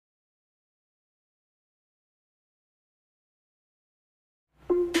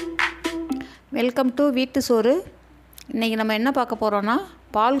Welcome to வீட்டு சோறு. இன்றைக்கி நம்ம என்ன பார்க்க போகிறோன்னா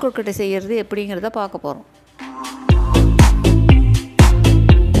பால் கொழுக்கட்டை செய்கிறது எப்படிங்கிறத பார்க்க போகிறோம்.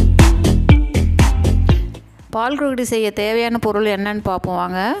 பால் கொழுக்கட்டை செய்ய தேவையான பொருள் என்னன்னு பார்ப்போம்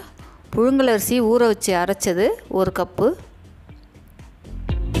வாங்க. புழுங்கலரிசி ஊற வச்சு அரைச்சது 1 கப்பு,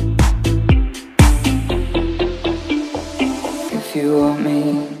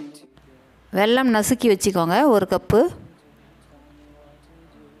 வெல்லம் நசுக்கி வச்சுக்கோங்க 1 கப்பு,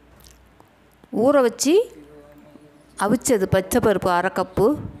 ஊற வச்சு அவிச்சது பச்சை பருப்பு 1/2 கப்பு,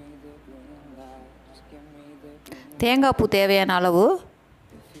 தேங்காய் பூ தேவையான அளவு,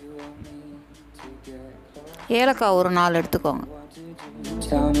 ஏலக்காய் ஒரு 4 எடுத்துக்கோங்க.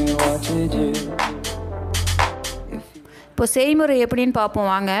 இப்போ செய்முறை எப்படின்னு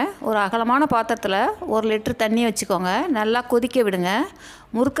பார்ப்போம் வாங்க. ஒரு அகலமான பாத்திரத்தில் 1 லிட்டர் தண்ணி வச்சுக்கோங்க. நல்லா கொதிக்க விடுங்க.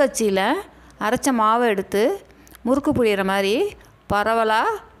 முறுக்கச்சியில் அரைச்ச மாவை எடுத்து முறுக்கு புழியிற மாதிரி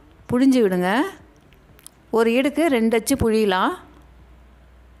பரவலாக புழிஞ்சு விடுங்க. ஒரு ஈடுக்கு 2 அச்சு புழியலாம்.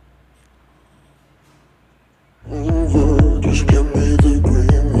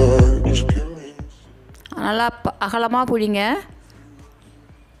 நல்லா அகலமாக புழிங்க.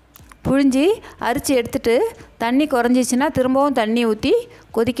 புழிஞ்சி அரிச்சு எடுத்துட்டு தண்ணி குறைஞ்சிச்சின்னா திரும்பவும் தண்ணி ஊற்றி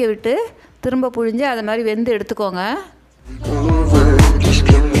கொதிக்க விட்டு திரும்ப புழிஞ்சு அதை மாதிரி வெந்து எடுத்துக்கோங்க.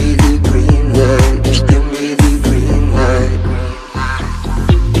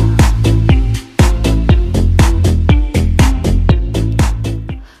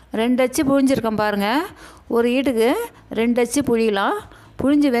 ரெண்டு அச்சு புழிஞ்சிருக்கேன் பாருங்கள். ஒரு ஈடுக்கு 2 அச்சு புழியலாம்.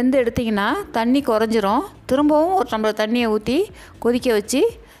 புழிஞ்சு வெந்து எடுத்திங்கன்னா தண்ணி குறைஞ்சிரும். திரும்பவும் ஒரு டம்ளர் தண்ணியை ஊற்றி கொதிக்க வச்சு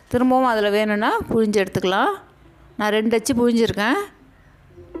திரும்பவும் அதில் வேணும்னா புழிஞ்சு எடுத்துக்கலாம். நான் 2 அச்சு புழிஞ்சிருக்கேன்.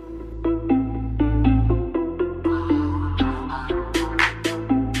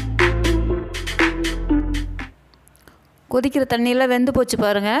 கொதிக்கிற தண்ணியில் வெந்து போச்சு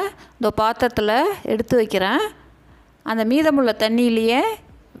பாருங்கள். இந்த பாத்திரத்தில் எடுத்து வைக்கிறேன். அந்த மீதமுள்ள தண்ணியிலேயே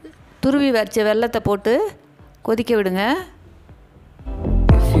துருவி வச்ச வெல்லத்தை போட்டு கொதிக்க விடுங்க.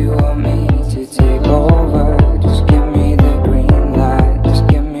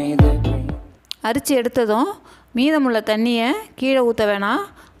 அரிச்சு எடுத்ததும் மீதமுள்ள தண்ணியை கீழே ஊற்ற வேணாம்,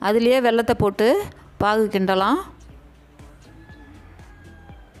 அதுலேயே வெல்லத்தை போட்டு பாகு கிண்டலாம்.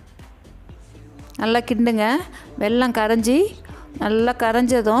 நல்லா கிண்டுங்க. வெல்லம் கரைஞ்சி நல்லா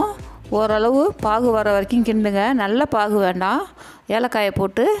கரைஞ்சதும் ஓரளவு பாகு வர வரைக்கும் கிண்டுங்க. நல்ல பாகு வேண்டாம். ஏலக்காயை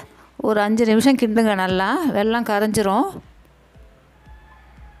போட்டு ஒரு 5 நிமிஷம் கிண்டுங்க. நல்லா வெல்லம் கரைஞ்சிரும்.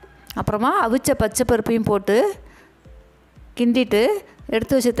 அப்புறமா அவிச்ச பச்சை பருப்பையும் போட்டு கிண்டிட்டு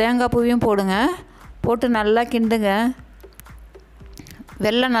எடுத்து வச்ச தேங்காய் பூவையும் போடுங்க. போட்டு நல்லா கிண்டுங்க.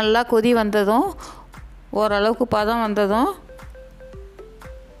 வெல்லம் நல்லா கொதி வந்ததும் ஓரளவுக்கு பதம் வந்ததும்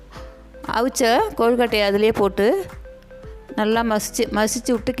அவிச்ச கொழுக்கட்டையை அதிலே போட்டு நல்லா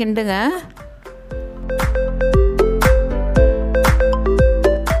மசிச்சு விட்டு கிண்டுங்க.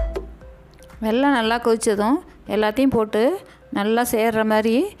 வெல்லம் நல்லா கொதித்ததும் எல்லாத்தையும் போட்டு நல்லா சேர்கிற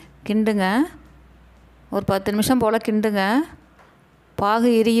மாதிரி கிண்டுங்க. ஒரு 10 நிமிஷம் போல் கிண்டுங்க. பாகு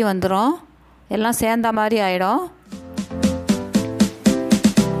இறுகி வந்துடும். எல்லாம் சேர்ந்த மாதிரி ஆகிடும்.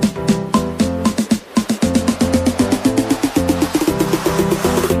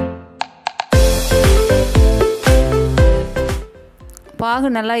 பாகு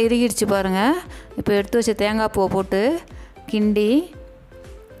நல்லா இறுகிடுச்சு பாருங்கள். இப்போ எடுத்து வச்ச தேங்காய் பூவை போட்டு கிண்டி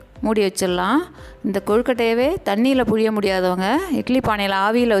மூடி வச்சிடலாம். இந்த கொழுக்கட்டையவே தண்ணியில் புழிய முடியாதவங்க இட்லி பானையில்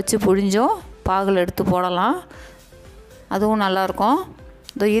ஆவியில் வச்சு புழிஞ்சும் பாகில் எடுத்து போடலாம். அதுவும் நல்லாயிருக்கும்.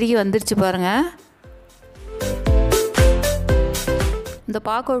 இந்த இறுகி வந்துருச்சு பாருங்கள். இந்த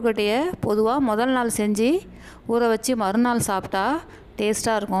கொழுக்கட்டையை பொதுவாக முதல் நாள் செஞ்சு ஊற வச்சு மறுநாள் சாப்பிட்டா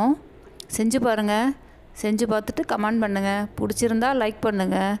டேஸ்ட்டாக இருக்கும். செஞ்சு பாருங்கள். செஞ்சு பார்த்துட்டு கமெண்ட் பண்ணுங்கள். பிடிச்சிருந்தா லைக்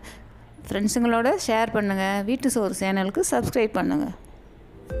பண்ணுங்கள். ஃப்ரெண்ட்ஸுங்களோட ஷேர் பண்ணுங்கள். வீட்டு சோறு சேனலுக்கு சப்ஸ்கிரைப் பண்ணுங்கள்.